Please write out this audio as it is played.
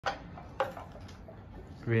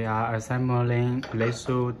We are assembling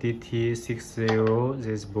LESU DT60,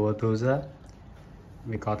 this bulldozer.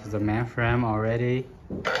 We got the main frame already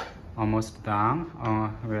almost done.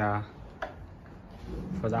 We are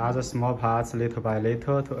for the other small parts little by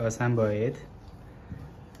little to assemble it.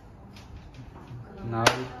 Now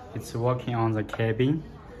it's working on the cabin,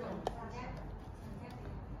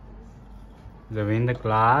 the window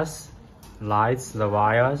glass, lights, the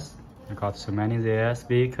wires. We got so many there,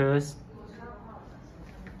 speakers.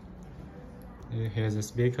 Here's the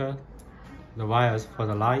speaker, the wires for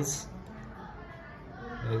the lights.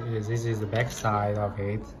 This is the back side of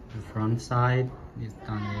it. The front side is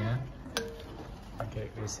down here. Okay,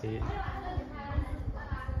 we see.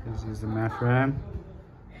 This is the main frame.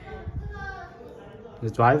 The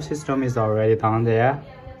drive system is already down there.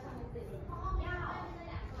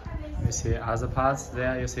 You see other parts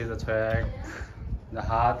there. You see the track, the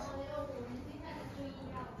heart.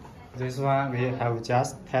 This one we have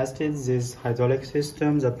just tested this hydraulic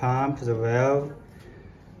system, the pump, the valve.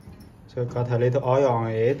 So got a little oil on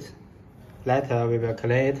it. Later we will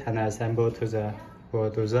clean it and assemble to the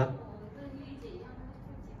bulldozer.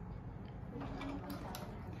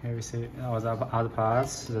 Here we see all the other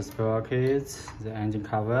parts, the sprockets, the engine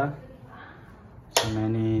cover, so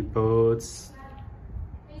many bolts,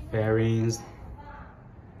 bearings.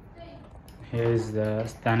 Here is the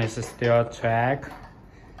stainless steel track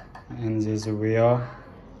and this wheel,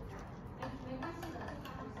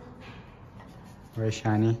 very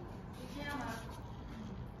shiny.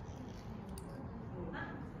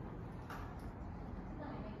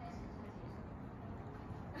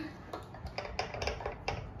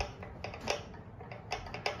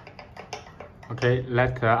 Okay,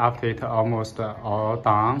 later after it almost all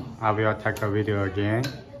done, I will take a video again.